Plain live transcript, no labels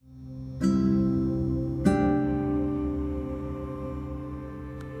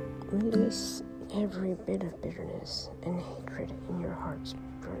Release every bit of bitterness and hatred in your hearts,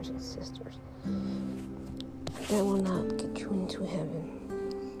 brothers and sisters. That will not get you into heaven.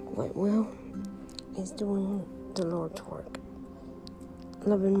 What will is doing the Lord's work,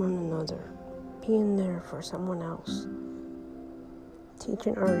 loving one another, being there for someone else,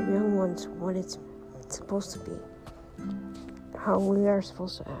 teaching our young ones what it's supposed to be, how we are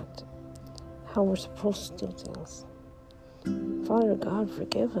supposed to act, how we're supposed to do things. Father God,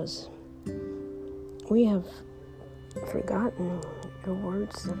 forgive us. We have forgotten your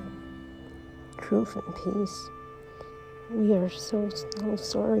words of truth and peace. We are so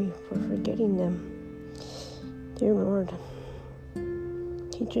sorry for forgetting them. Dear Lord,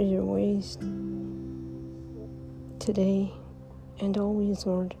 teach us your ways today and always,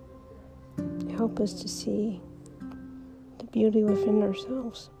 Lord. Help us to see the beauty within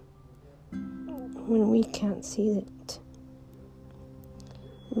ourselves when we can't see it.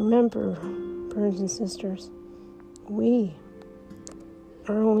 Remember, brothers and sisters, we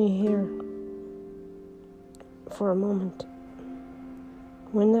are only here for a moment.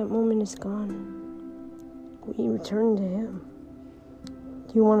 When that moment is gone, we return to Him.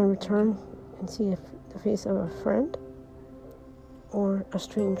 Do you want to return and see the face of a friend or a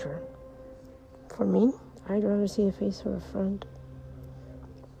stranger? For me, I'd rather see the face of a friend.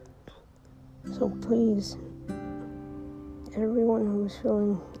 So please, everyone who's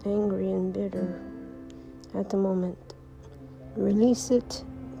feeling angry and bitter at the moment, release it,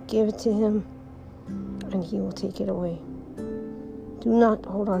 give it to Him, and He will take it away. Do not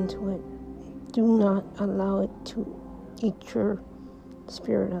hold on to it. Do not allow it to eat your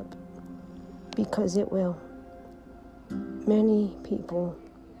spirit up, because it will. Many people,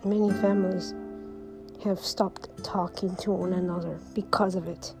 many families have stopped talking to one another because of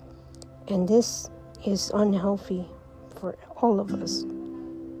it. And this is unhealthy for all of us.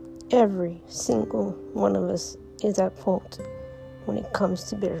 Every single one of us is at fault when it comes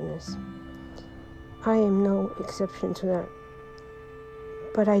to bitterness. I am no exception to that.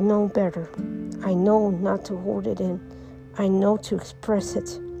 But I know better. I know not to hold it in. I know to express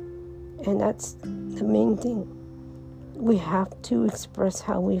it. And that's the main thing. We have to express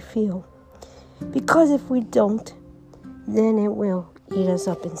how we feel. Because if we don't, then it will eat us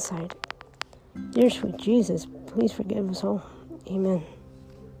up inside. Dear sweet Jesus, please forgive us all. Amen.